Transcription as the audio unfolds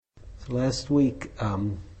Last week,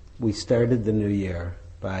 we started the new year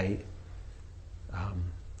by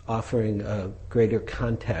offering a greater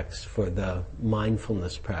context for the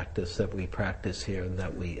mindfulness practice that we practice here and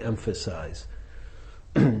that we emphasize.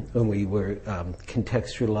 When we were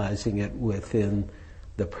contextualizing it within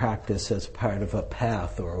the practice as part of a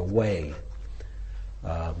path or a way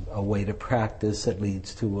to practice that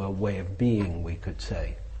leads to a way of being, we could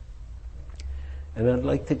say. And I'd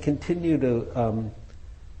like to continue to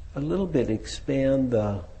a little bit expand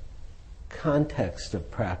the context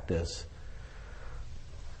of practice.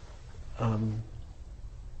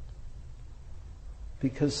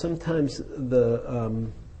 Because sometimes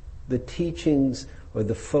the teachings or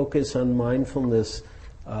the focus on mindfulness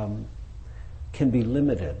can be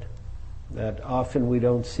limited. That often we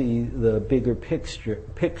don't see the bigger picture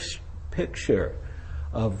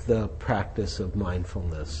of the practice of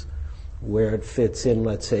mindfulness, where it fits in,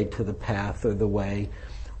 let's say, to the path or the way,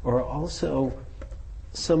 or also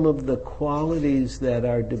some of the qualities that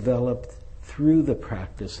are developed through the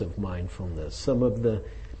practice of mindfulness, some of the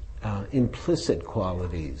implicit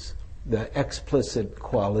qualities. The explicit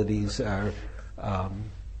qualities are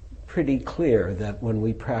pretty clear, that when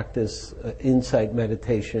we practice insight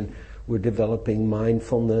meditation, we're developing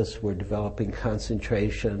mindfulness, we're developing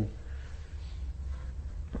concentration.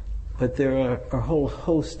 But there are a whole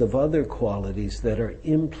host of other qualities that are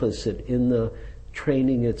implicit in the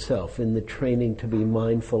training itself, in the training to be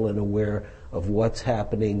mindful and aware of what's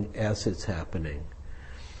happening as it's happening.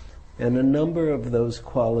 And a number of those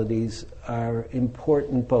qualities are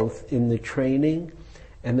important both in the training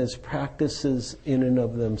and as practices in and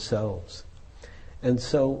of themselves. And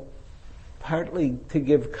so partly to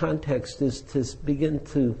give context is to begin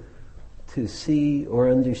to see or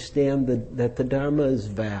understand that the Dharma is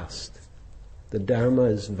vast. The Dharma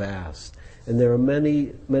is vast. And there are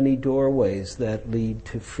many, many doorways that lead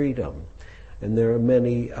to freedom. And there are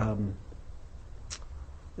many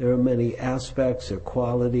aspects or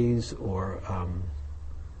qualities or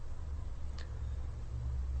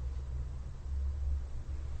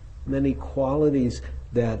many qualities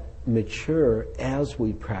that mature as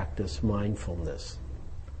we practice mindfulness.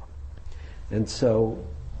 And so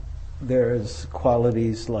there's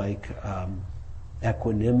qualities like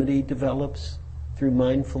equanimity develops through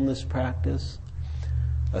mindfulness practice.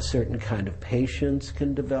 A certain kind of patience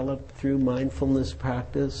can develop through mindfulness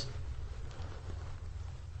practice.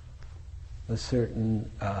 A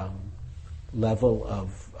certain level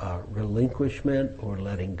of relinquishment or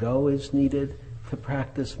letting go is needed to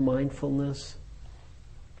practice mindfulness.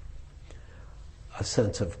 A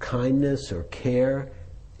sense of kindness or care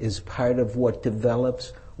is part of what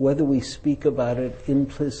develops, whether we speak about it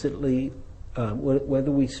implicitly,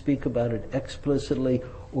 whether we speak about it explicitly,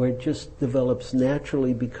 or it just develops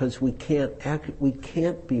naturally because we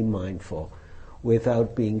can't be mindful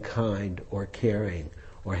without being kind or caring,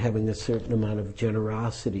 or having a certain amount of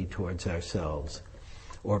generosity towards ourselves,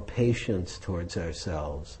 or patience towards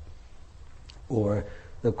ourselves, or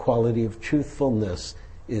the quality of truthfulness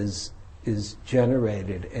is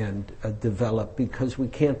generated and developed because we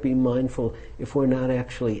can't be mindful if we're not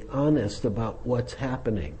actually honest about what's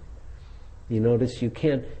happening. You notice you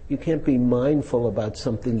can't be mindful about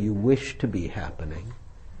something you wish to be happening.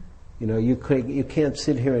 You know, you can't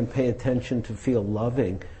sit here and pay attention to feel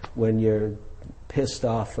loving when you're pissed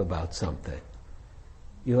off about something.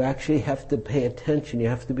 You actually have to pay attention. You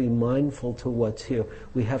have to be mindful to what's here.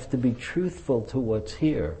 We have to be truthful to what's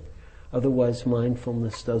here. Otherwise,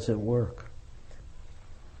 mindfulness doesn't work.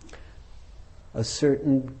 A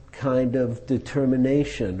certain kind of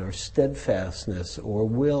determination or steadfastness or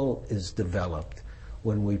will is developed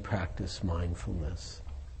when we practice mindfulness.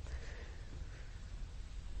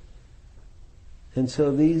 And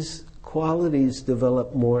so these qualities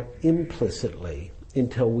develop more implicitly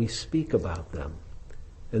until we speak about them.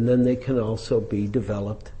 And then they can also be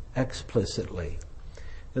developed explicitly.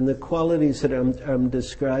 And the qualities that I'm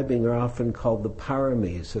describing are often called the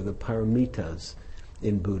paramis or the paramitas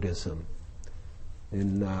in Buddhism.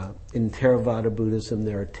 In Theravada Buddhism,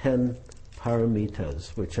 there are 10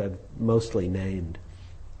 paramitas, which I've mostly named.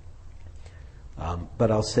 But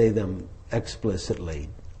I'll say them explicitly.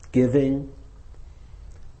 Giving,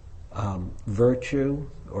 virtue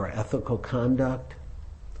or ethical conduct,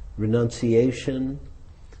 renunciation,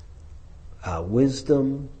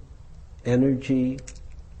 wisdom, energy,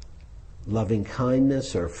 loving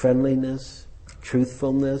kindness or friendliness,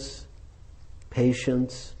 truthfulness,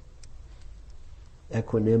 patience,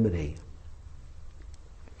 equanimity.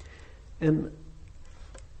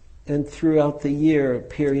 And throughout the year,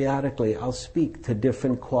 periodically, I'll speak to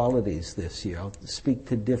different qualities this year. I'll speak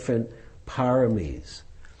to different paramis.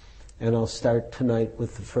 And I'll start tonight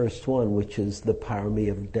with the first one, which is the parami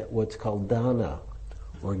of what's called dana,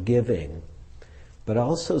 or giving, but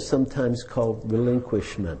also sometimes called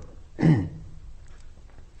relinquishment.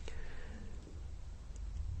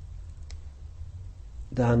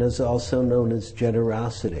 Dana is also known as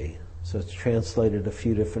generosity. So it's translated a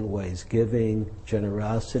few different ways: giving,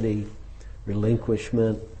 generosity,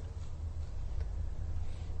 relinquishment.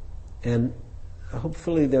 And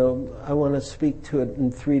hopefully I want to speak to it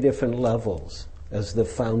in three different levels: as the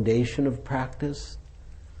foundation of practice,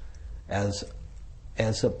 as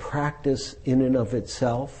a practice in and of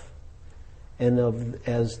itself, and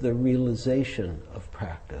as the realization of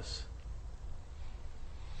practice.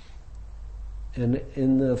 And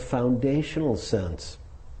in the foundational sense,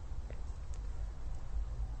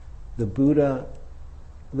 the Buddha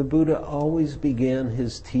always began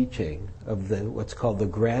his teaching of what's called the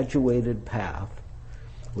graduated path,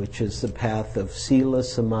 which is the path of sila,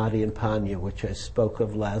 samadhi, and panya, which I spoke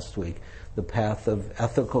of last week, the path of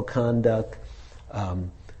ethical conduct,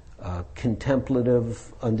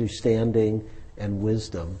 contemplative understanding, and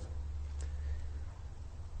wisdom.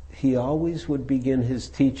 He always would begin his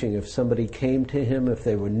teaching, if somebody came to him, if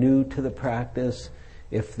they were new to the practice,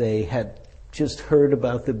 if they had just heard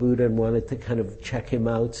about the Buddha and wanted to kind of check him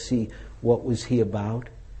out, see what was he about,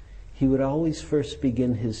 he would always first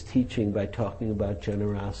begin his teaching by talking about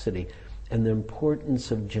generosity and the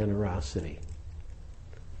importance of generosity.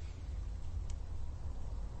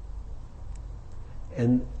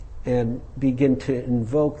 And begin to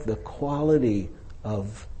invoke the quality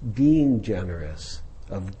of being generous,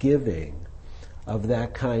 of giving, of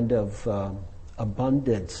that kind of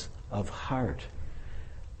abundance of heart,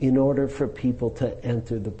 in order for people to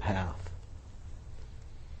enter the path.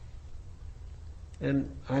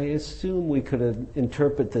 And I assume we could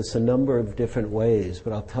interpret this a number of different ways,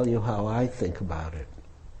 but I'll tell you how I think about it.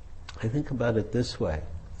 I think about it this way.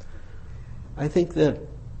 I think that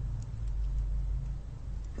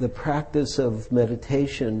the practice of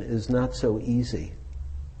meditation is not so easy.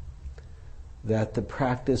 That the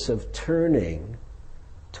practice of turning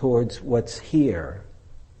towards what's here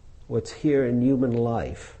in human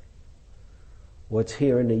life, what's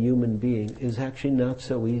here in a human being, is actually not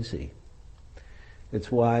so easy.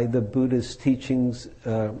 It's why the Buddha's teachings,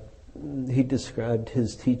 he described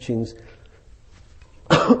his teachings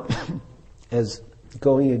as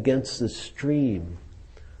going against the stream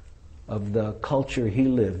of the culture he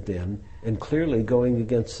lived in, and clearly going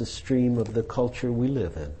against the stream of the culture we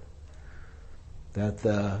live in. That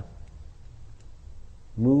the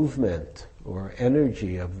movement or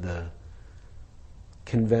energy of the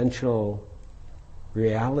conventional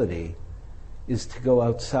reality is to go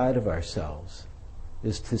outside of ourselves,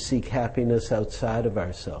 is to seek happiness outside of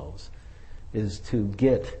ourselves, is to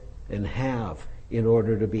get and have in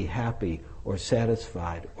order to be happy or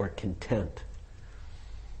satisfied or content.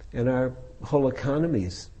 And our whole economy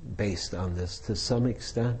is based on this to some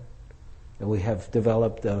extent. And we have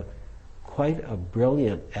developed quite a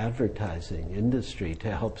brilliant advertising industry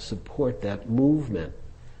to help support that movement,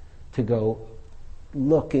 to go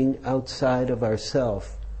looking outside of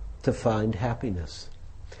ourselves to find happiness.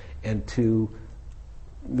 And to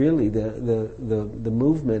really, the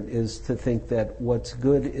movement is to think that what's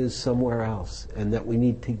good is somewhere else, and that we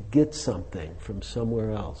need to get something from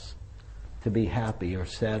somewhere else to be happy or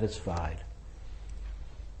satisfied.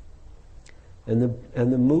 And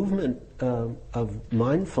the movement of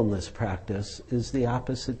mindfulness practice is the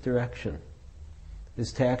opposite direction,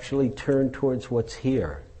 is to actually turn towards what's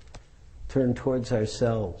here, turn towards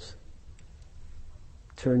ourselves,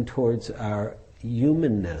 turn towards our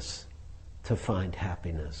humanness to find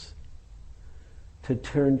happiness, to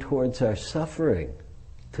turn towards our suffering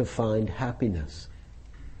to find happiness.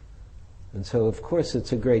 And so, of course,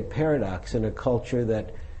 it's a great paradox in a culture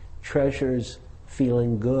that treasures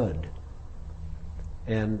feeling good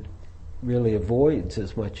and really avoids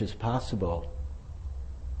as much as possible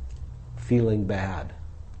feeling bad.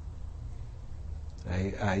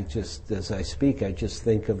 I just, as I speak, I just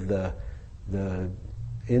think of the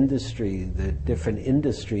industry, the different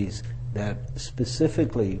industries that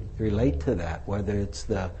specifically relate to that, whether it's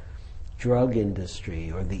the drug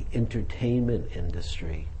industry or the entertainment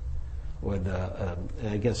industry, or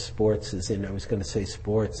I guess sports is in, I was going to say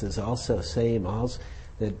sports is also same,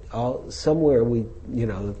 somewhere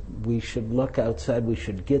we should look outside, we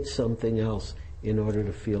should get something else in order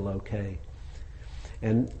to feel okay.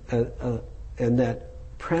 And that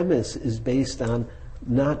premise is based on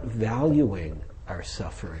not valuing our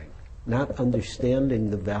suffering, not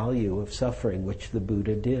understanding the value of suffering, which the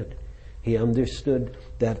Buddha did. He understood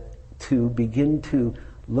that to begin to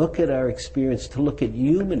look at our experience, to look at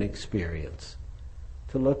human experience,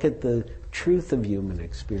 to look at the truth of human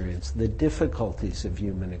experience, the difficulties of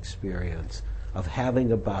human experience, of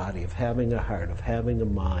having a body, of having a heart, of having a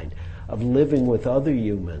mind, of living with other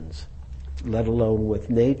humans, let alone with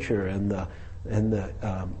nature and the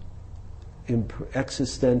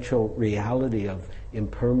existential reality of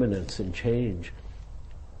impermanence and change.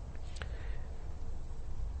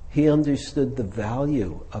 He understood the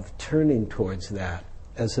value of turning towards that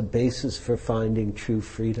as a basis for finding true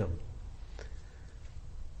freedom.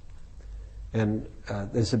 And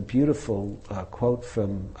there's a beautiful quote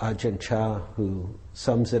from Ajahn Chah, who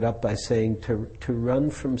sums it up by saying, to run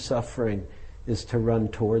from suffering is to run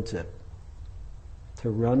towards it. To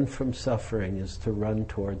run from suffering is to run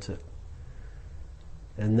towards it.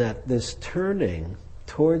 And that this turning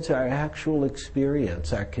towards our actual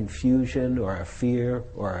experience, our confusion or our fear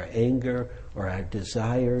or our anger or our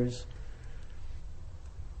desires,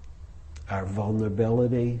 our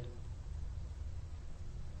vulnerability,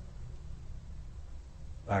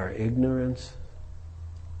 our ignorance,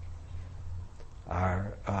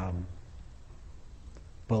 our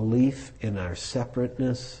belief in our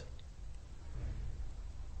separateness,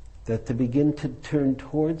 that to begin to turn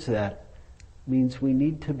towards that means we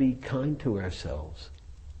need to be kind to ourselves.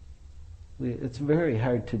 It's very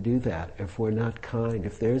hard to do that if we're not kind.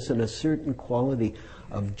 If there isn't a certain quality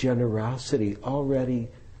of generosity already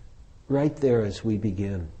right there as we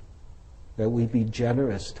begin, that we be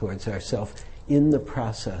generous towards ourselves in the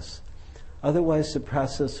process. Otherwise the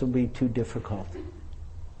process will be too difficult.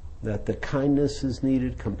 That the kindness is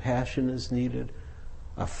needed, compassion is needed,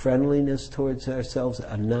 a friendliness towards ourselves,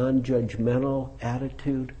 a non-judgmental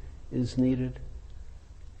attitude is needed,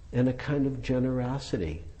 and a kind of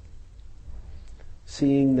generosity.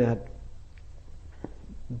 Seeing that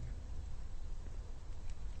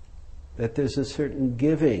there's a certain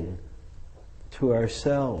giving to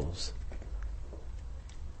ourselves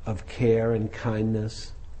of care and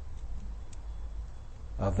kindness,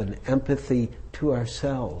 of an empathy to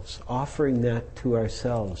ourselves, offering that to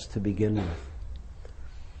ourselves to begin with.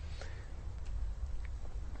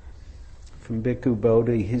 From Bhikkhu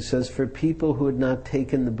Bodhi, he says, for people who had not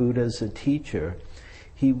taken the Buddha as a teacher,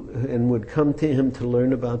 and would come to him to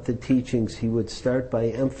learn about the teachings, he would start by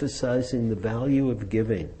emphasizing the value of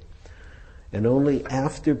giving. And only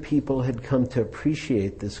after people had come to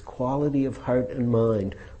appreciate this quality of heart and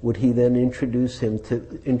mind would he then introduce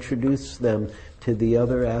them to the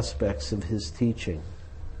other aspects of his teaching.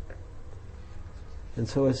 And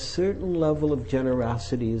so a certain level of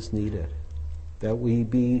generosity is needed, that we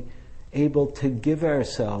be able to give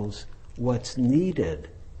ourselves what's needed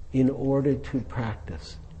in order to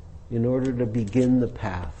practice, in order to begin the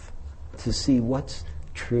path, to see what's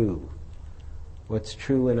true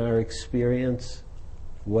in our experience,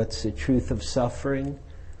 what's the truth of suffering,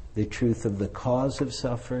 the truth of the cause of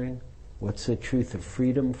suffering, what's the truth of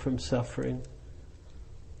freedom from suffering,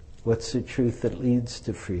 what's the truth that leads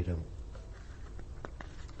to freedom.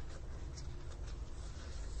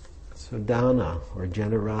 So dana, or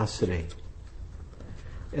generosity.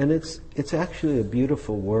 And it's actually a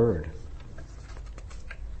beautiful word.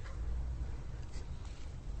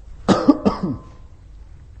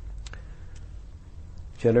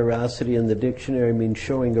 Generosity in the dictionary means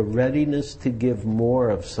showing a readiness to give more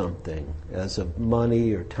of something, as of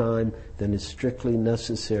money or time, than is strictly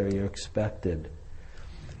necessary or expected.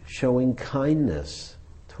 Showing kindness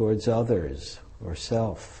towards others or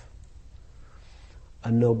self.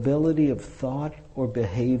 A nobility of thought or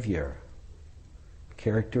behavior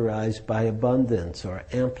characterized by abundance or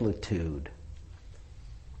amplitude.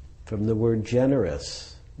 From the word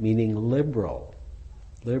generous, meaning liberal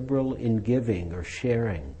in giving or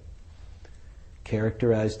sharing.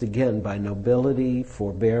 Characterized again by nobility,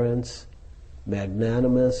 forbearance,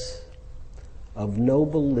 magnanimous, of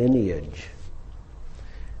noble lineage.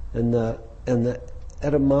 And the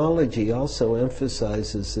etymology also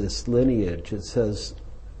emphasizes this lineage. It says,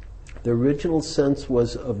 the original sense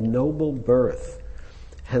was of noble birth.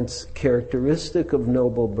 Hence, characteristic of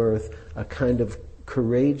noble birth, a kind of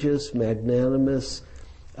courageous, magnanimous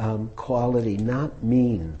quality, not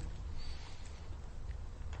mean.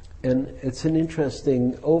 And it's an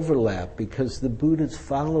interesting overlap because the Buddha's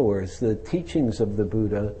followers, the teachings of the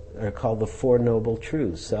Buddha are called the Four Noble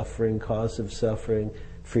Truths: suffering, cause of suffering,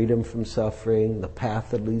 freedom from suffering, the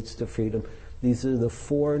path that leads to freedom. These are the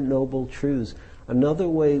Four Noble Truths. Another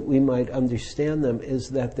way we might understand them is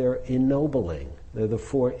that they're ennobling. They're the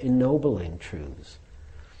Four Ennobling Truths.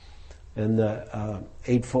 And the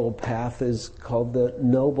Eightfold Path is called the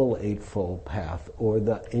Noble Eightfold Path, or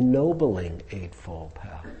the Ennobling Eightfold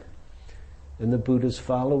Path. And the Buddha's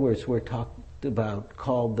followers were talked about,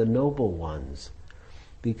 called the noble ones,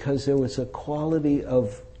 because there was a quality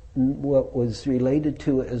of what was related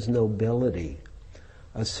to as nobility,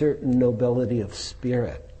 a certain nobility of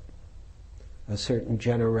spirit, a certain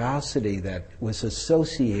generosity that was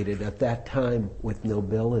associated at that time with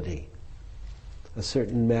nobility, a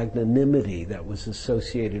certain magnanimity that was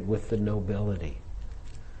associated with the nobility.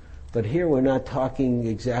 But here we're not talking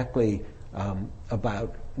exactly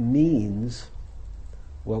about means.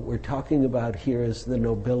 What we're talking about here is the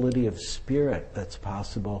nobility of spirit that's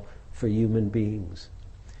possible for human beings.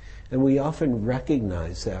 And we often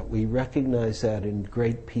recognize that. We recognize that in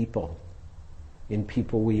great people, in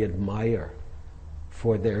people we admire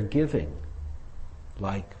for their giving,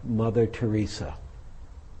 like Mother Teresa,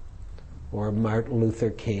 or Martin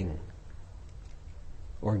Luther King,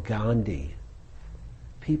 or Gandhi.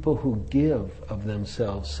 People who give of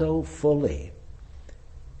themselves so fully.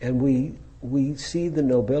 And we see the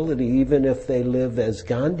nobility, even if they live as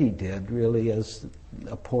Gandhi did, really as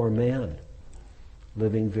a poor man,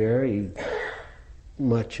 living very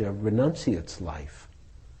much a renunciate's life.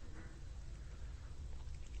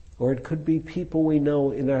 Or it could be people we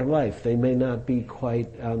know in our life. They may not be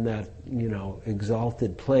quite on that,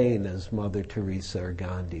 exalted plane as Mother Teresa or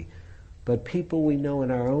Gandhi, but people we know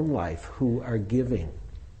in our own life who are giving.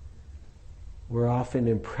 We're often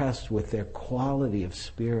impressed with their quality of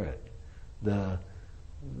spirit.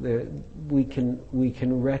 We can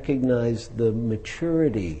recognize the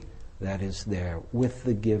maturity that is there with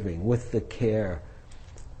the giving, with the care,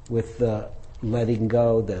 with the letting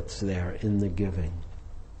go that's there in the giving.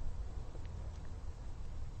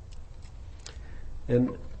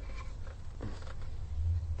 And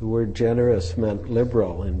the word generous meant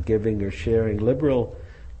liberal in giving or sharing.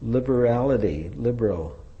 Liberality,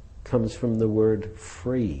 liberal, comes from the word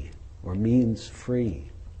free, or means free.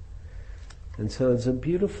 And so there's a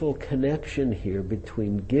beautiful connection here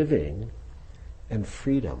between giving and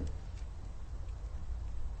freedom.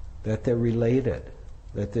 That they're related,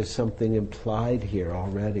 that there's something implied here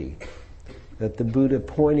already. That the Buddha,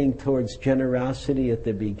 pointing towards generosity at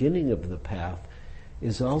the beginning of the path,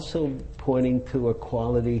 is also pointing to a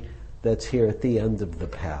quality that's here at the end of the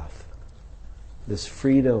path. This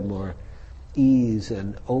freedom or ease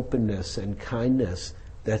and openness and kindness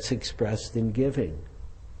that's expressed in giving.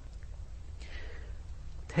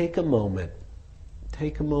 Take a moment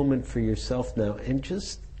for yourself now and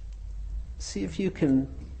just see if you can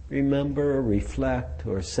remember or reflect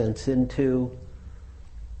or sense into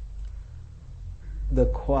the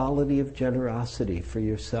quality of generosity for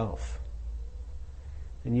yourself.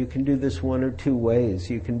 And you can do this one or two ways.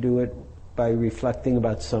 You can do it by reflecting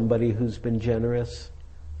about somebody who's been generous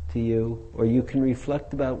to you, or you can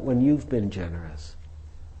reflect about when you've been generous.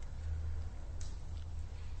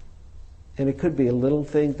 And it could be a little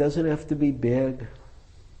thing, doesn't have to be big.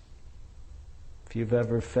 If you've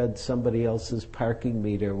ever fed somebody else's parking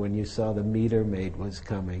meter when you saw the meter maid was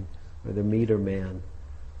coming, or the meter man,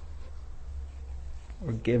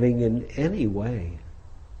 or giving in any way.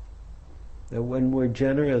 That when we're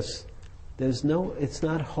generous, it's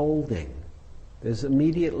not holding. There's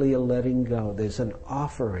immediately a letting go. There's an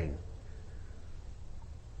offering.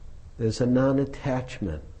 There's a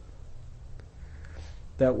non-attachment.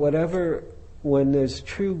 That when there's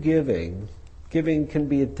true giving can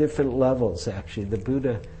be at different levels actually. The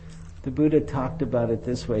Buddha talked about it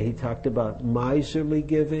this way. He talked about miserly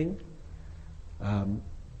giving,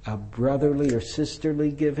 a brotherly or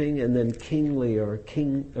sisterly giving, and then kingly or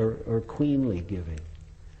queenly giving.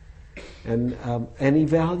 And he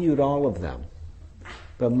valued all of them.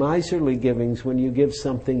 But miserly giving's when you give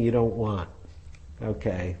something you don't want.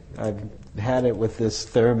 Okay, I've had it with this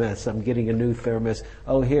thermos. I'm getting a new thermos.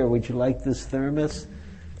 Oh, here, would you like this thermos?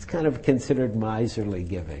 It's kind of considered miserly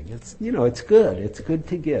giving. It's good. It's good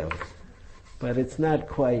to give. But it's not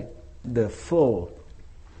quite the full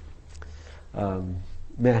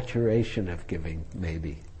maturation of giving,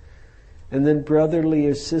 maybe. And then brotherly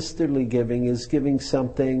or sisterly giving is giving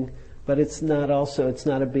something, but it's not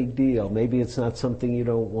a big deal. Maybe it's not something you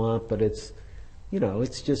don't want, but it's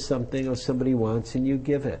just something somebody wants and you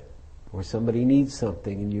give it. Or somebody needs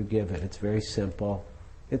something and you give it. It's very simple.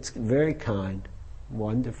 It's very kind,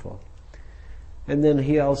 wonderful. And then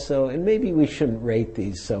he also, and maybe we shouldn't rate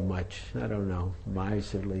these so much, I don't know,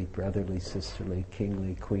 miserly, brotherly, sisterly,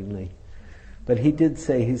 kingly, queenly. But he did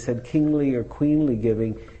say, he said, kingly or queenly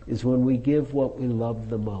giving is when we give what we love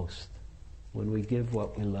the most. When we give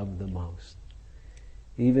what we love the most.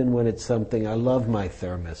 Even when it's something, I love my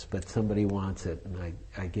thermos, but somebody wants it and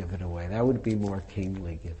I give it away. That would be more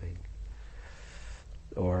kingly giving.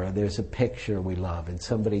 Or there's a picture we love and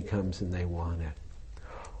somebody comes and they want it.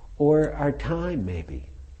 Or our time, maybe.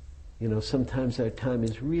 Sometimes our time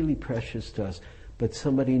is really precious to us, but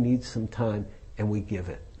somebody needs some time and we give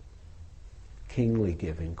it. Kingly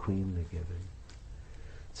giving, queenly giving.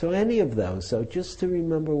 So any of those, though, just to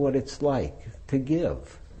remember what it's like to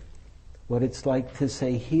give, what it's like to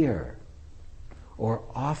say here, or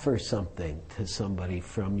offer something to somebody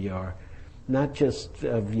from your, not just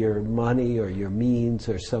of your money or your means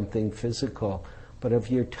or something physical, but of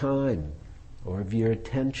your time, or of your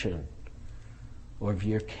attention, or of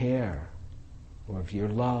your care, or of your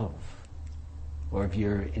love, or of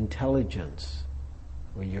your intelligence,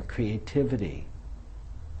 or your creativity,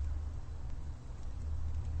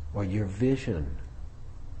 or your vision.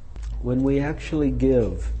 When we actually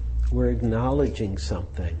give, we're acknowledging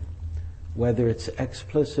something, whether it's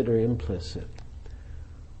explicit or implicit.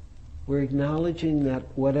 We're acknowledging that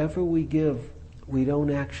whatever we give, we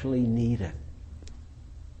don't actually need it.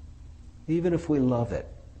 Even if we love it,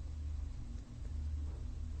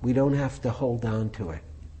 we don't have to hold on to it.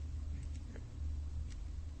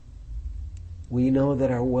 We know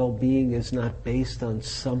that our well-being is not based on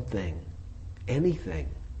something, anything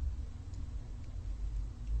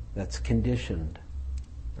that's conditioned.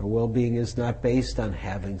 Our well-being is not based on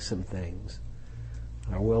having some things.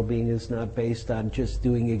 Our well-being is not based on just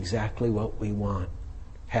doing exactly what we want,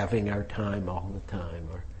 having our time all the time,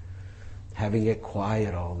 or having it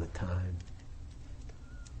quiet all the time,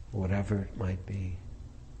 whatever it might be.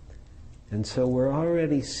 And so we're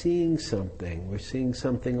already seeing something. We're seeing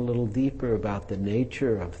something a little deeper about the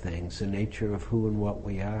nature of things, the nature of who and what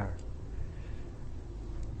we are.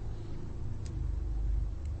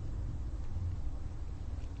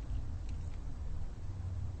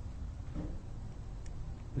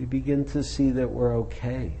 We begin to see that we're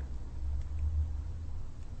okay.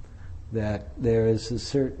 That there is a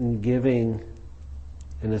certain giving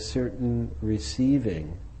and a certain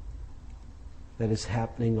receiving that is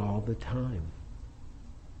happening all the time.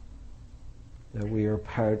 That we are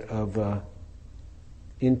part of an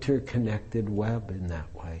interconnected web in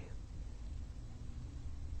that way.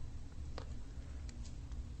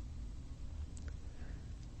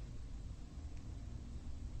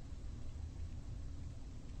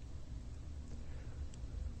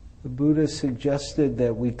 The Buddha suggested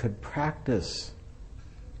that we could practice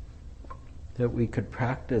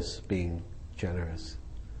being generous.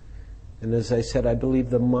 And as I said, I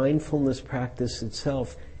believe the mindfulness practice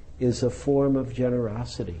itself is a form of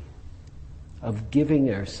generosity, of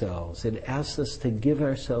giving ourselves. It asks us to give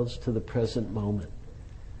ourselves to the present moment.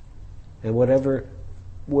 And whatever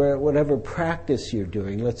practice you're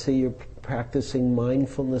doing, let's say you're practicing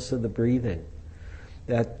mindfulness of the breathing,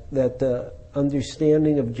 that the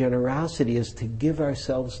understanding of generosity is to give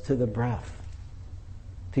ourselves to the breath,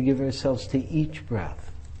 to give ourselves to each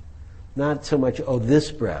breath. Not so much,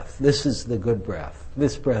 this breath, this is the good breath,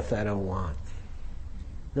 this breath I don't want.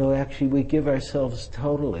 No, actually we give ourselves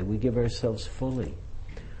totally, we give ourselves fully.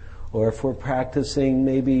 Or if we're practicing,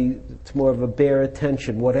 maybe it's more of a bare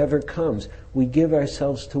attention, whatever comes, we give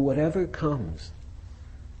ourselves to whatever comes.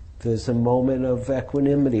 If there's a moment of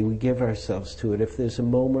equanimity, we give ourselves to it. If there's a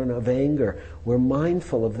moment of anger, we're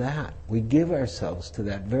mindful of that. We give ourselves to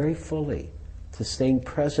that very fully, to staying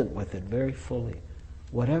present with it very fully.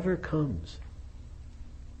 Whatever comes.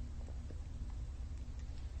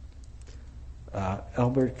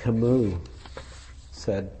 Albert Camus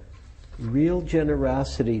said, real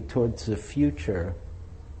generosity towards the future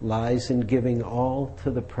lies in giving all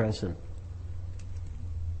to the present.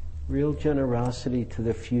 Real generosity to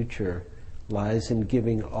the future lies in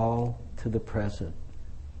giving all to the present.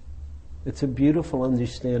 It's a beautiful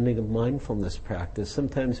understanding of mindfulness practice.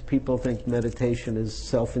 Sometimes people think meditation is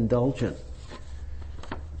self-indulgent.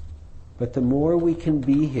 But the more we can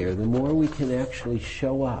be here, the more we can actually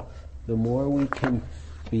show up, the more we can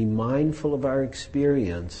be mindful of our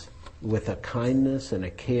experience with a kindness and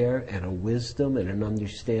a care and a wisdom and an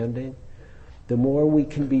understanding, the more we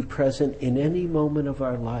can be present in any moment of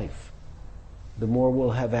our life, the more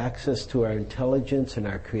we'll have access to our intelligence and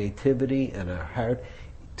our creativity and our heart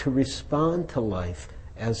to respond to life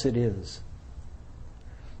as it is.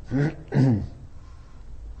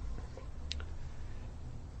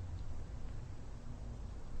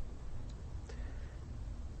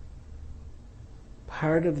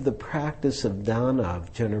 Part of the practice of dana,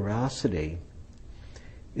 of generosity,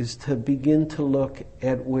 is to begin to look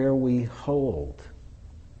at where we hold,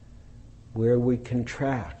 where we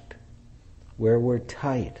contract, where we're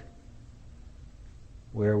tight,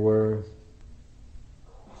 where we're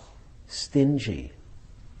stingy,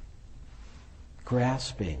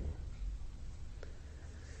 grasping.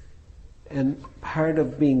 And part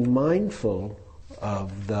of being mindful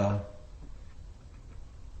of the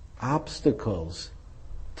obstacles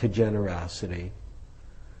to generosity,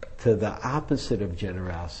 to the opposite of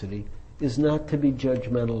generosity, is not to be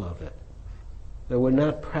judgmental of it. That we're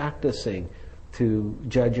not practicing to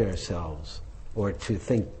judge ourselves or to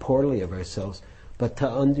think poorly of ourselves, but to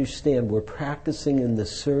understand we're practicing in the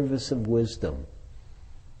service of wisdom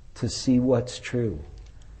to see what's true.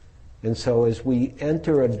 And so as we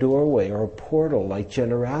enter a doorway or a portal like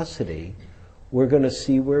generosity, we're going to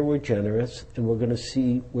see where we're generous and we're going to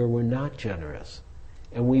see where we're not generous.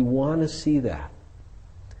 And we want to see that.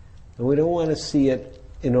 And we don't want to see it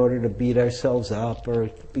in order to beat ourselves up or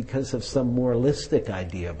because of some moralistic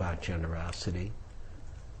idea about generosity.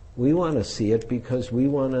 We want to see it because we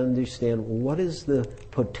want to understand what is the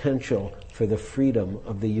potential for the freedom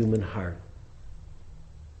of the human heart.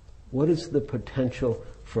 What is the potential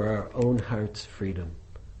for our own heart's freedom,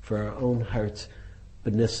 for our own heart's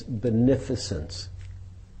beneficence?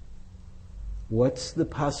 What's the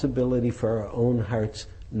possibility for our own heart's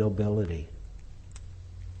nobility?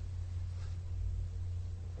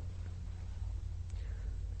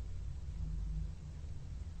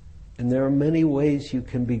 And there are many ways you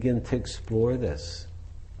can begin to explore this.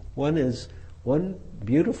 One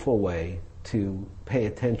beautiful way to pay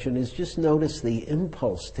attention is just notice the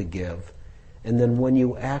impulse to give, and then when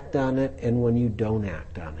you act on it and when you don't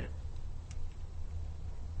act on it.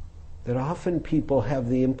 That often people have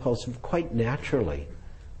the impulse of quite naturally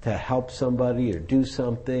to help somebody or do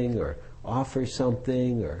something or offer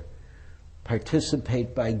something or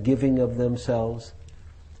participate by giving of themselves.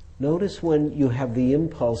 Notice when you have the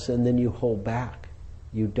impulse and then you hold back.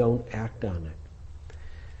 You don't act on it.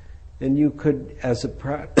 And you could, as a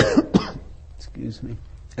practice,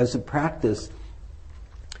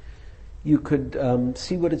 you could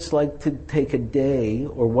see what it's like to take a day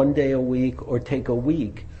or one day a week or take a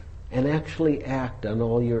week and actually act on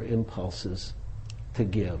all your impulses to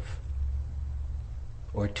give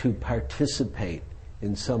or to participate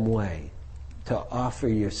in some way, to offer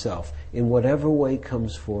yourself in whatever way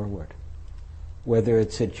comes forward, whether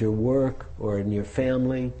it's at your work or in your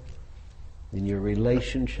family, in your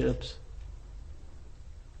relationships,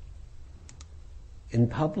 in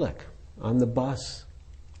public, on the bus,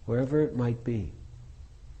 wherever it might be.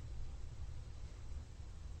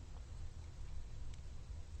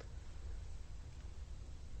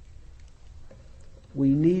 We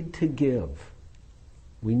need to give.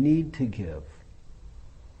 We need to give.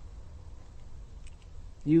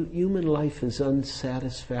 Human life is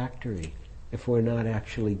unsatisfactory if we're not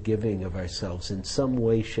actually giving of ourselves in some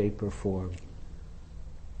way, shape, or form.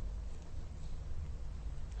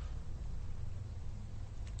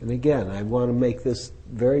 And again, I want to make this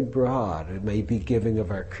very broad. It may be giving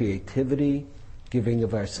of our creativity, giving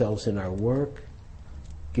of ourselves in our work,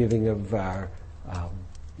 giving of our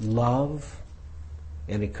love,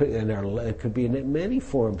 and it could be in many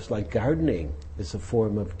forms, like gardening is a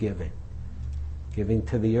form of giving. Giving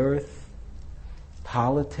to the earth,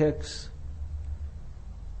 politics,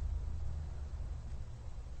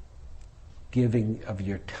 giving of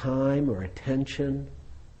your time or attention.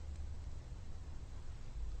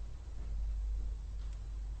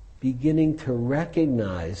 Beginning to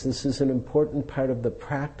recognize, this is an important part of the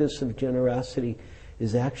practice of generosity,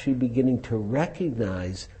 is actually beginning to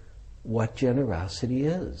recognize what generosity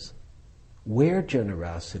is, where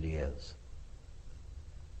generosity is.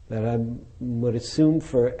 That I would assume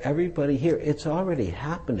for everybody here, it's already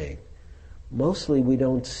happening. Mostly we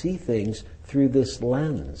don't see things through this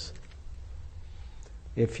lens.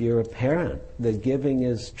 If you're a parent, the giving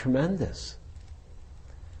is tremendous.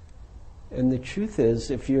 And the truth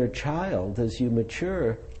is, if you're a child, as you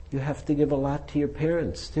mature, you have to give a lot to your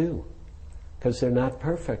parents too, because they're not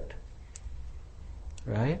perfect,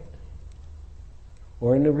 right?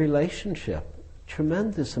 Or in a relationship,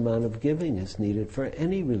 tremendous amount of giving is needed for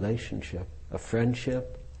any relationship, a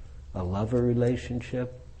friendship, a lover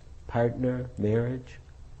relationship, partner, marriage,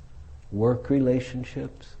 work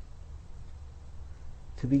relationships.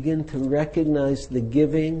 To begin to recognize the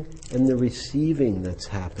giving and the receiving that's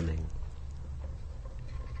happening.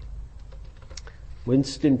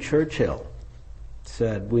 Winston Churchill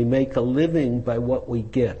said, "We make a living by what we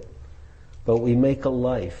get, but we make a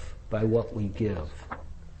life by what we give."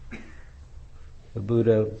 The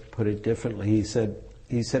Buddha put it differently. He said,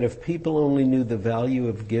 if people only knew the value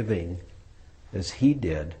of giving as he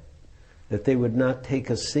did, that they would not take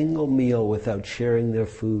a single meal without sharing their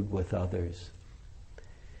food with others.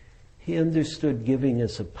 He understood giving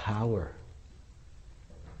as a power.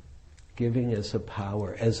 Giving as a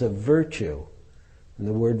power, as a virtue, And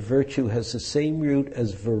the word virtue has the same root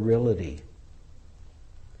as virility.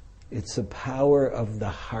 It's the power of the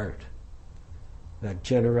heart. That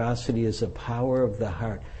generosity is a power of the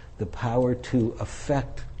heart, the power to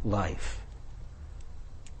affect life,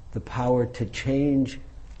 the power to change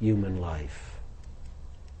human life.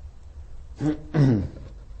 Mahasi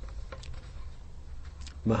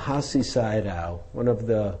Sayadaw, one of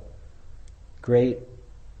the great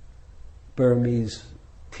Burmese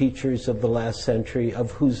teachers of the last century,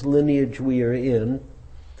 of whose lineage we are in,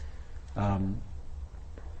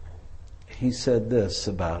 he said this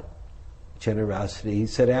about generosity. He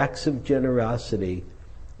said, acts of generosity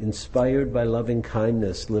inspired by loving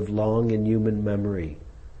kindness live long in human memory,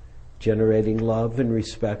 generating love and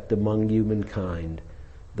respect among humankind,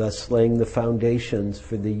 thus laying the foundations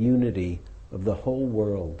for the unity of the whole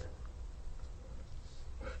world.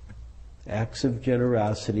 Acts of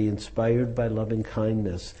generosity inspired by loving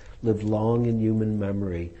kindness live long in human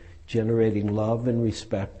memory, generating love and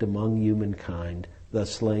respect among humankind,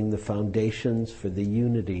 thus laying the foundations for the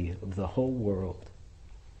unity of the whole world.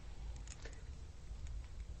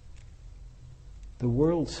 The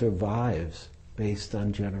world survives based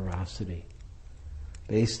on generosity,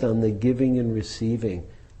 based on the giving and receiving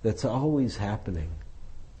that's always happening.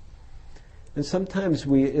 And sometimes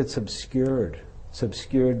it's obscured. It's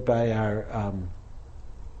obscured by our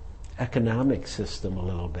economic system a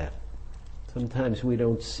little bit. Sometimes we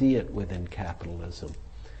don't see it within capitalism.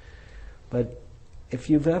 But if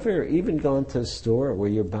you've ever even gone to a store where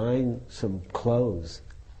you're buying some clothes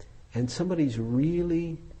and somebody's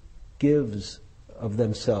really gives of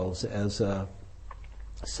themselves as a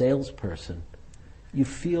salesperson, you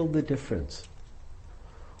feel the difference.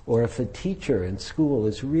 Or if a teacher in school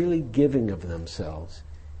is really giving of themselves,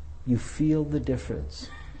 you feel the difference.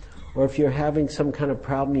 Or if you're having some kind of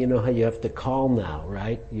problem, you know how you have to call now,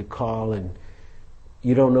 right? You call and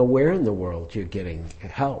you don't know where in the world you're getting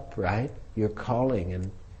help, right? You're calling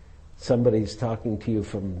and somebody's talking to you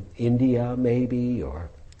from India maybe,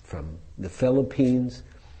 or from the Philippines.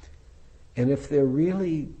 And if they're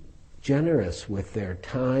really generous with their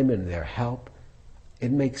time and their help,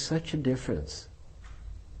 it makes such a difference.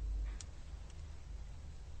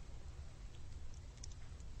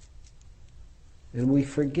 And we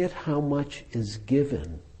forget how much is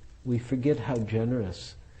given. We forget how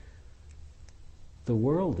generous the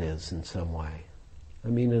world is in some way. I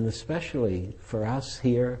mean, and especially for us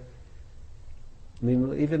here. I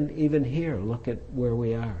mean, even here, look at where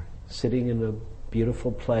we are, sitting in a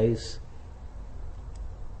beautiful place.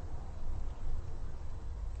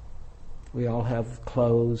 We all have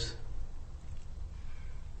clothes.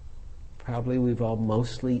 Probably we've all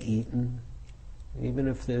mostly eaten. Even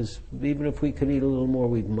if we could eat a little more,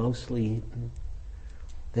 we've mostly eaten.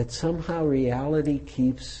 That somehow reality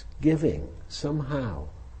keeps giving, somehow.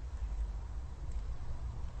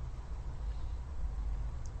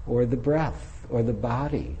 Or the breath, or the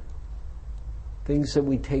body. Things that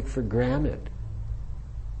we take for granted.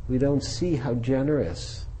 We don't see how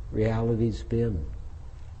generous reality's been.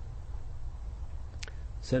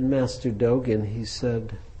 Zen Master Dogen, he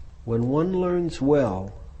said, when one learns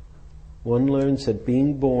well, one learns that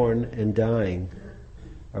being born and dying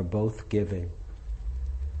are both giving.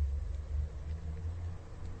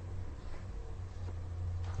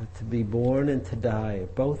 That to be born and to die are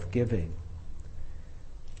both giving.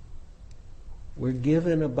 We're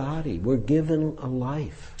given a body. We're given a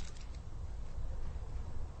life.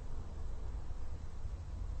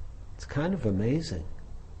 It's kind of amazing.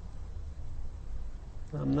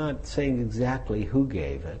 I'm not saying exactly who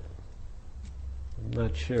gave it. I'm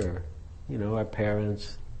not sure. You know, our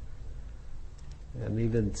parents, and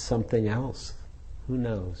even something else. Who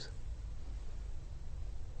knows?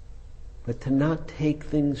 But to not take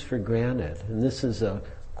things for granted, and this is a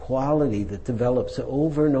quality that develops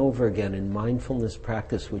over and over again in mindfulness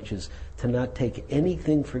practice, which is to not take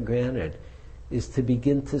anything for granted, is to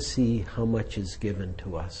begin to see how much is given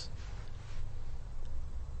to us.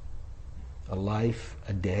 A life,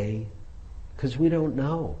 a day, because we don't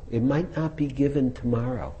know. It might not be given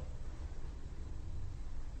tomorrow.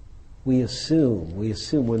 We assume,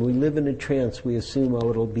 when we live in a trance, we assume, oh,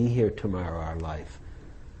 it'll be here tomorrow, our life.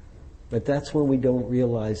 But that's when we don't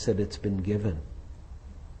realize that it's been given.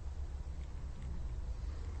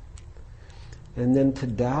 And then to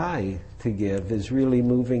die to give is really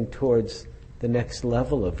moving towards the next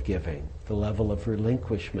level of giving, the level of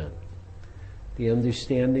relinquishment. The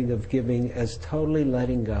understanding of giving as totally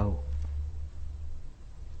letting go.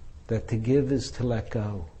 That to give is to let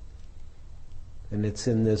go. And it's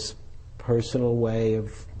in this personal way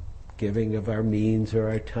of giving of our means or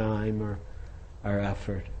our time or our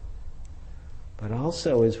effort. But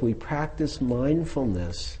also, as we practice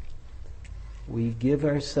mindfulness, we give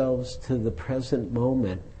ourselves to the present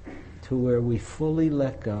moment, to where we fully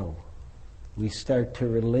let go. We start to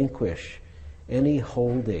relinquish any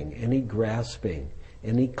holding, any grasping,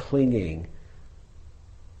 any clinging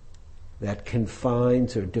that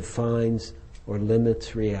confines or defines or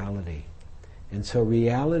limits reality. And so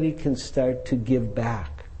reality can start to give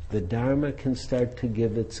back. The Dharma can start to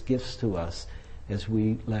give its gifts to us as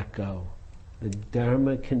we let go. The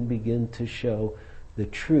Dharma can begin to show the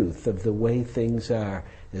truth of the way things are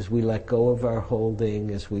as we let go of our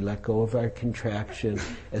holding, as we let go of our contraction,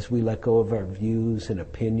 as we let go of our views and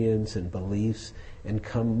opinions and beliefs, and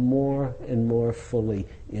come more and more fully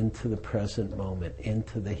into the present moment,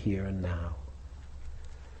 into the here and now.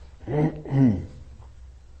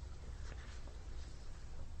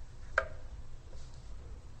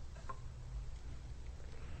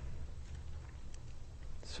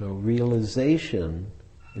 So realization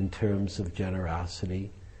in terms of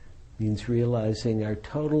generosity means realizing our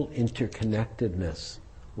total interconnectedness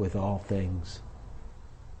with all things.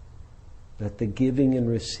 That the giving and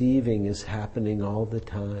receiving is happening all the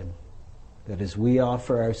time. That as we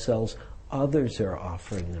offer ourselves, others are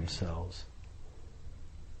offering themselves.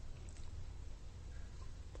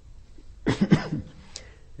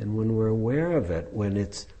 And when we're aware of it, when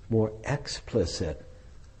it's more explicit,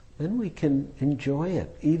 then we can enjoy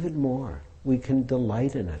it even more. We can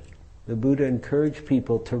delight in it. The Buddha encouraged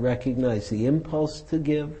people to recognize the impulse to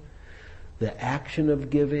give, the action of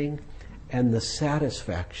giving, and the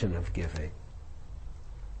satisfaction of giving.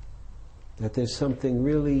 That there's something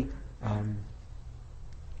really,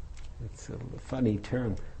 it's a funny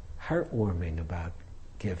term, heartwarming about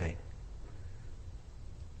giving.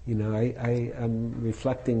 You know, I'm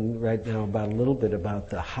reflecting right now about a little bit about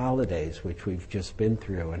the holidays which we've just been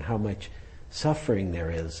through and how much suffering there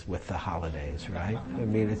is with the holidays, right? I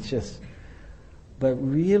mean, it's just, but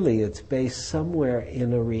really it's based somewhere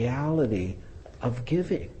in a reality of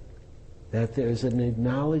giving. That there's an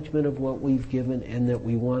acknowledgement of what we've given and that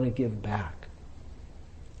we want to give back.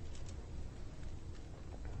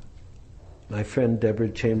 My friend Deborah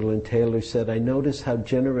Chamberlain Taylor said, I notice how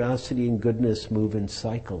generosity and goodness move in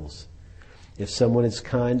cycles. If someone is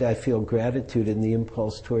kind, I feel gratitude in the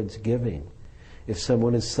impulse towards giving. If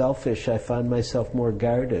someone is selfish, I find myself more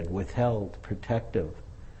guarded, withheld, protective.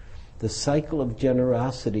 The cycle of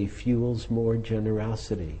generosity fuels more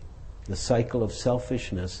generosity. The cycle of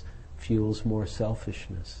selfishness fuels more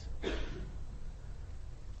selfishness.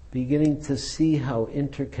 Beginning to see how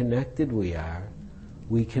interconnected we are,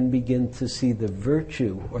 we can begin to see the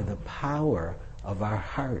virtue or the power of our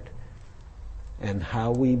heart, and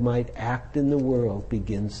how we might act in the world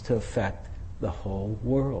begins to affect the whole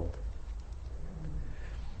world.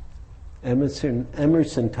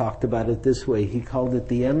 Emerson talked about it this way. He called it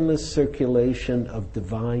the endless circulation of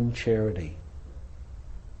divine charity.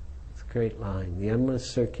 It's a great line. The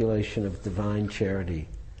endless circulation of divine charity.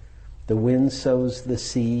 The wind sows the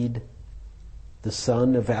seed. The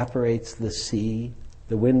sun evaporates the sea.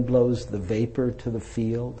 The wind blows the vapor to the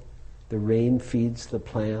field. The rain feeds the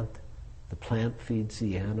plant. The plant feeds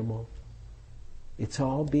the animal. It's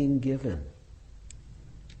all being given.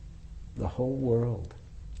 The whole world.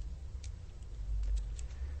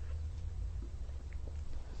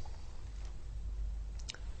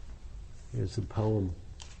 Here's a poem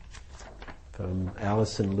from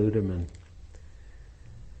Alison Luderman.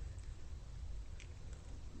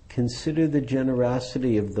 Consider the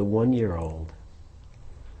generosity of the 1-year-old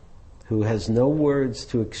who has no words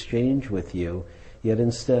to exchange with you, yet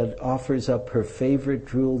instead offers up her favorite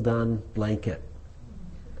drooled-on blanket,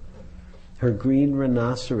 her green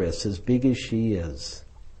rhinoceros as big as she is,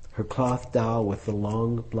 her cloth doll with the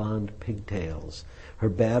long blonde pigtails, her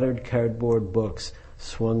battered cardboard books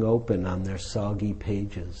swung open on their soggy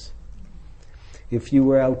pages. If you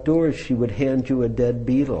were outdoors, she would hand you a dead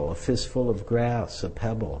beetle, a fistful of grass, a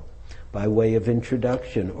pebble, by way of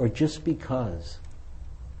introduction, or just because.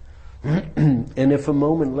 And if a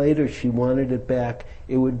moment later she wanted it back,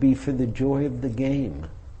 it would be for the joy of the game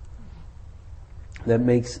that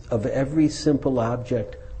makes of every simple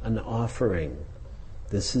object an offering.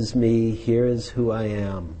 This is me, here is who I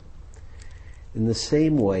am. In the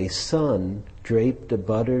same way, sun draped a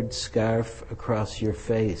buttered scarf across your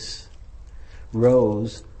face.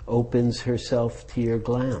 Rose opens herself to your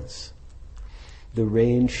glance. The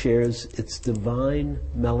rain shares its divine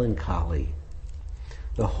melancholy.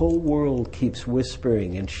 The whole world keeps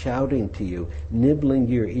whispering and shouting to you, nibbling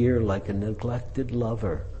your ear like a neglected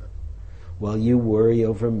lover. while you worry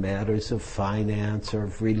over matters of finance or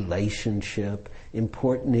of relationship,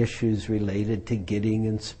 important issues related to getting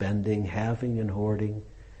and spending, having and hoarding,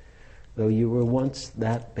 though you were once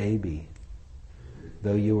that baby,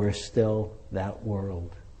 though you are still that world.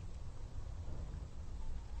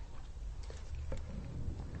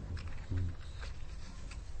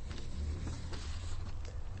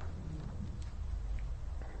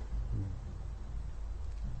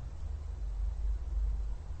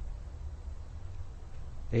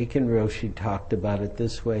 Aiken Roshi talked about it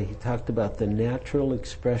this way. He talked about the natural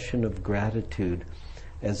expression of gratitude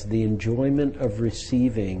as the enjoyment of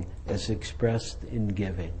receiving as expressed in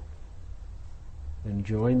giving.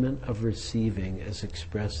 Enjoyment of receiving as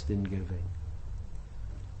expressed in giving.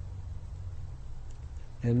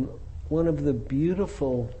 And one of the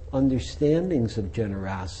beautiful understandings of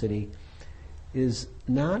generosity is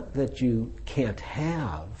not that you can't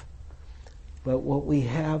have, but what we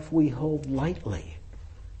have we hold lightly.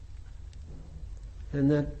 And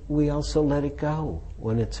that we also let it go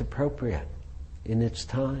when it's appropriate, in its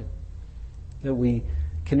time. That we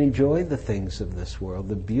can enjoy the things of this world,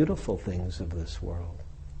 the beautiful things of this world.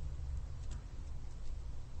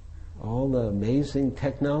 All the amazing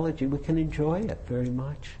technology, we can enjoy it very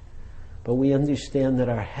much. But we understand that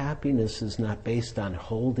our happiness is not based on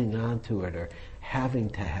holding on to it or having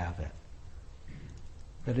to have it.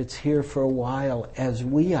 That it's here for a while as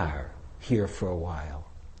we are here for a while.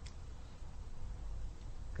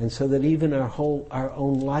 And so that even our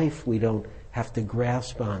own life we don't have to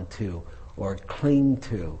grasp onto or cling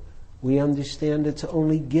to. We understand it's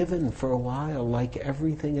only given for a while, like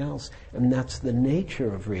everything else. And that's the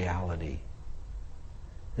nature of reality.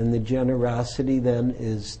 And the generosity then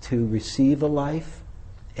is to receive a life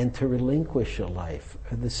and to relinquish a life,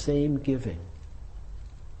 are the same giving.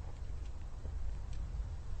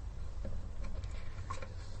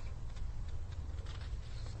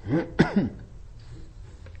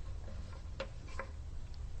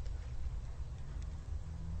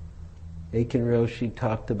 Aiken Roshi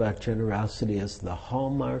talked about generosity as the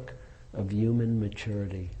hallmark of human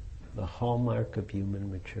maturity. The hallmark of human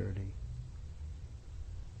maturity.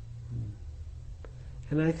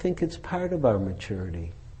 And I think it's part of our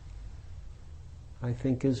maturity. I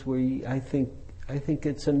think it's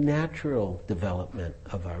a natural development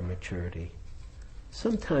of our maturity.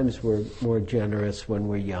 Sometimes we're more generous when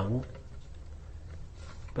we're young,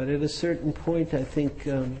 but at a certain point, I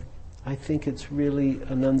think it's really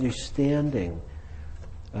an understanding.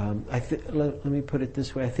 Let me put it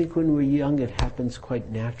this way. I think when we're young, it happens quite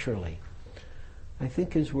naturally. I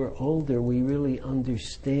think as we're older, we really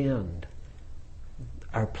understand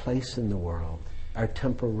our place in the world, our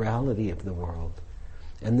temporality of the world.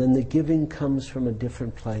 And then the giving comes from a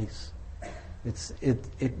different place.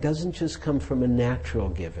 It doesn't just come from a natural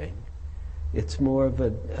giving. It's more of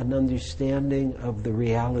an understanding of the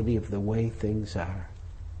reality of the way things are.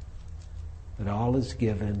 That all is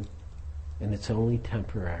given, and it's only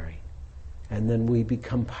temporary. And then we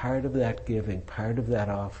become part of that giving, part of that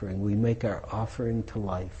offering. We make our offering to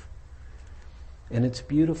life. And it's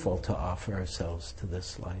beautiful to offer ourselves to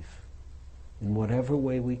this life in whatever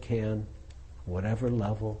way we can, whatever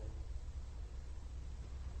level,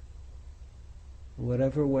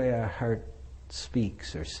 whatever way our heart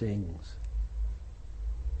speaks or sings.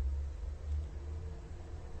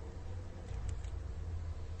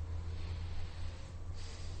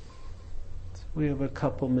 We have a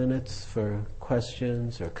couple minutes for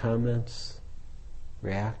questions or comments,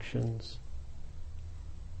 reactions.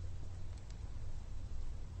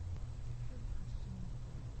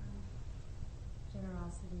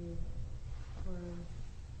 Generosity for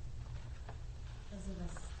those of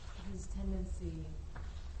us whose tendency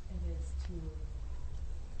it is to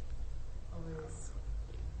always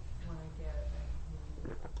want to give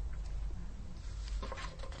and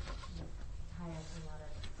tie up a lot of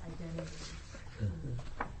identity.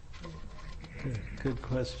 Good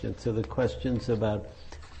question. So the question's about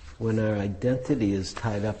when our identity is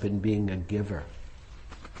tied up in being a giver.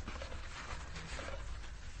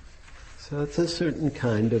 So it's a certain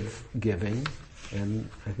kind of giving, and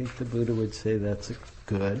I think the Buddha would say that's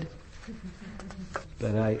good.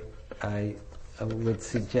 But I would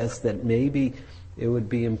suggest that maybe it would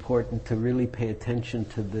be important to really pay attention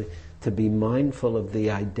to be mindful of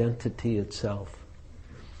the identity itself.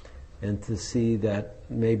 And to see that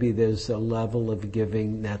maybe there's a level of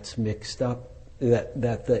giving that's mixed up,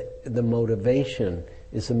 that the motivation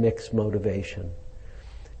is a mixed motivation.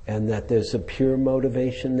 And that there's a pure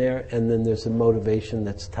motivation there, and then there's a motivation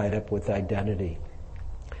that's tied up with identity.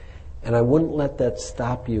 And I wouldn't let that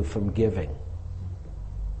stop you from giving.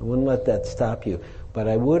 I wouldn't let that stop you. But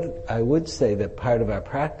I would say that part of our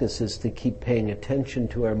practice is to keep paying attention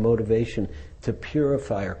to our motivation, to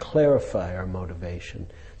purify or clarify our motivation,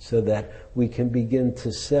 so that we can begin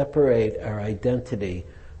to separate our identity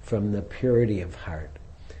from the purity of heart.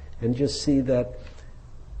 And just see that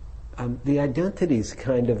the identity is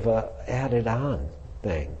kind of an added on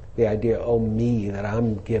thing. The idea, oh, me, that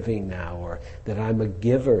I'm giving now, or that I'm a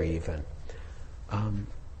giver even.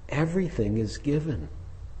 Everything is given.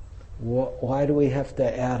 Why do we have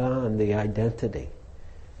to add on the identity?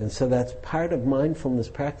 And so that's part of mindfulness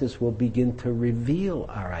practice. Will begin to reveal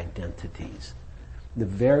our identities, the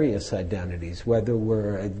various identities, whether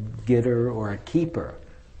we're a getter or a keeper,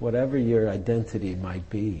 whatever your identity might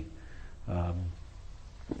be. And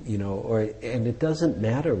it doesn't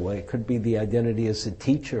matter what, it could be the identity as a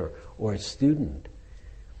teacher or a student.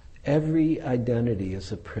 Every identity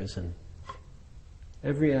is a prison.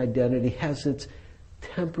 Every identity has its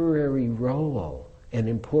temporary role and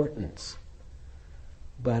importance,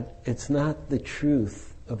 but it's not the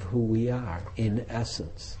truth of who we are in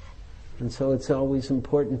essence. And so it's always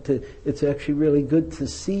important it's actually really good to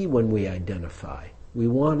see when we identify. We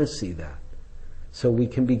want to see that, so we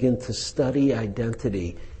can begin to study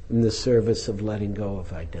identity in the service of letting go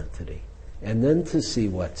of identity, and then to see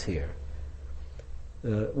what's here.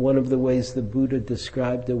 One of the ways the Buddha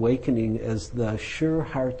described awakening as the sure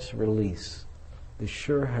heart's release. The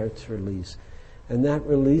sure heart's release. And that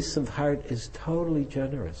release of heart is totally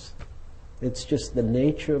generous. It's just the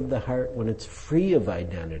nature of the heart when it's free of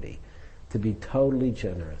identity to be totally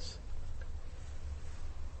generous.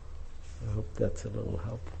 I hope that's a little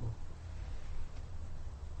helpful.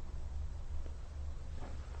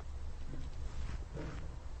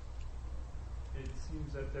 It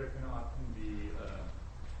seems that there can often be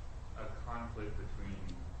a conflict between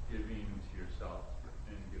giving to yourself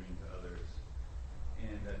and giving to others.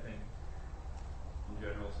 And I think, in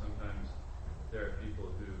general, sometimes there are people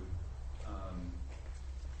who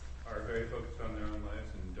are very focused on their own lives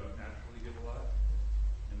and don't naturally give a lot.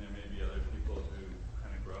 And there may be other people who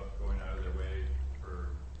kind of grow up going out of their way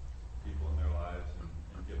for people in their lives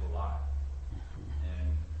and give a lot. And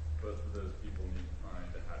both of those people need to find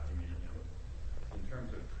a happy medium. In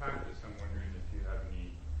terms of practice, I'm wondering if you have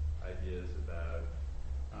any ideas about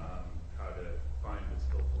how to find the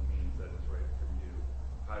skillful means that is right for you.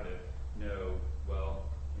 How to know, well,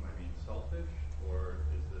 am I being selfish, or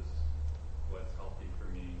is this what's healthy for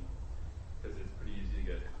me? Because it's pretty easy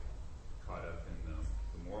to get caught up in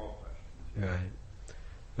the moral questions. Right.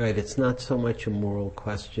 Right. It's not so much a moral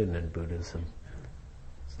question in Buddhism.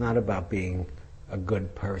 It's not about being a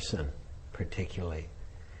good person, particularly.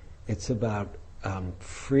 It's about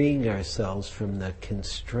freeing ourselves from the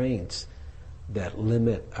constraints that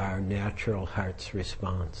limit our natural heart's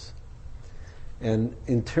response. And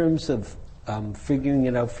in terms of figuring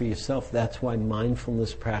it out for yourself, that's why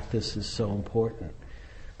mindfulness practice is so important.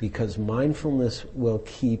 Because mindfulness will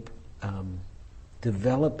keep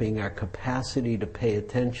developing our capacity to pay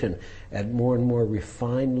attention at more and more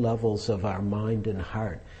refined levels of our mind and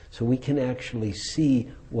heart, so we can actually see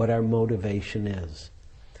what our motivation is.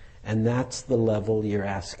 And that's the level you're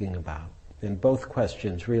asking about. And both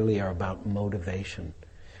questions really are about motivation.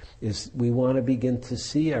 Is we want to begin to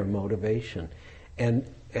see our motivation. And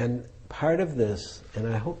part of this, and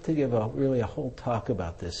I hope to give really a whole talk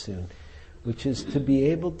about this soon, which is to be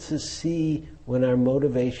able to see when our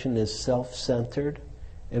motivation is self-centered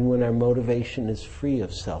and when our motivation is free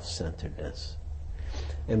of self-centeredness.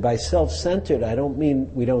 And by self-centered, I don't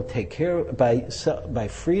mean we don't take care, by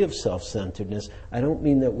free of self-centeredness, I don't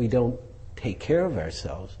mean that we don't take care of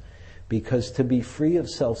ourselves, because to be free of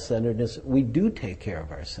self-centeredness, we do take care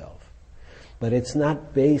of ourselves. But it's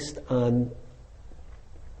not based on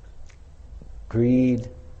greed,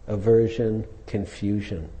 aversion,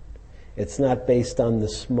 confusion. It's not based on the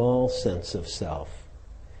small sense of self.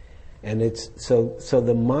 And it's so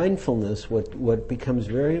the mindfulness, what becomes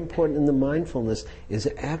very important in the mindfulness is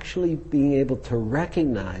actually being able to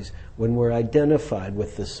recognize when we're identified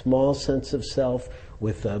with the small sense of self,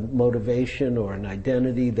 with a motivation or an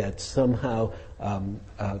identity that's somehow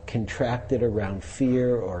contracted around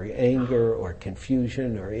fear or anger or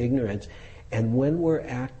confusion or ignorance, and when we're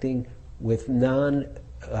acting with non-aversion,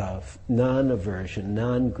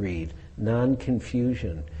 non-greed,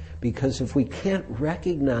 non-confusion. Because if we can't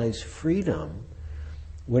recognize freedom,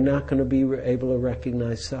 we're not going to be able to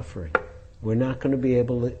recognize suffering. We're not going to be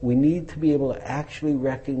able to, we need to be able to actually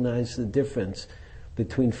recognize the difference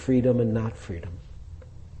between freedom and not freedom.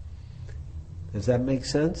 Does that make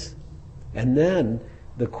sense? And then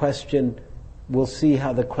the question, we'll see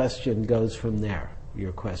how the question goes from there,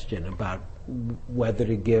 your question about whether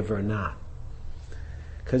to give or not.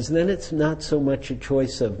 Because then it's not so much a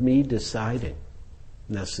choice of me deciding,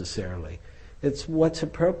 necessarily. It's what's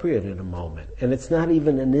appropriate in a moment. And it's not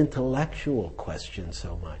even an intellectual question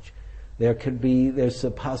so much. There's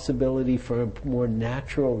a possibility for a more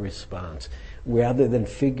natural response, rather than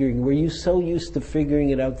figuring. We're so used to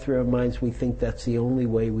figuring it out through our minds, we think that's the only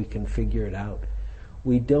way we can figure it out.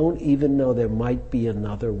 We don't even know there might be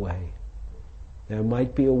another way. There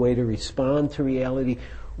might be a way to respond to reality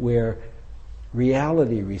where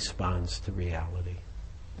reality responds to reality.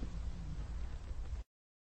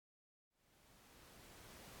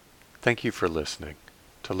 Thank you for listening.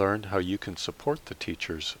 To learn how you can support the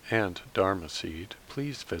teachers and Dharma Seed,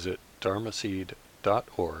 please visit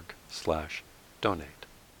dharmaseed.org/donate.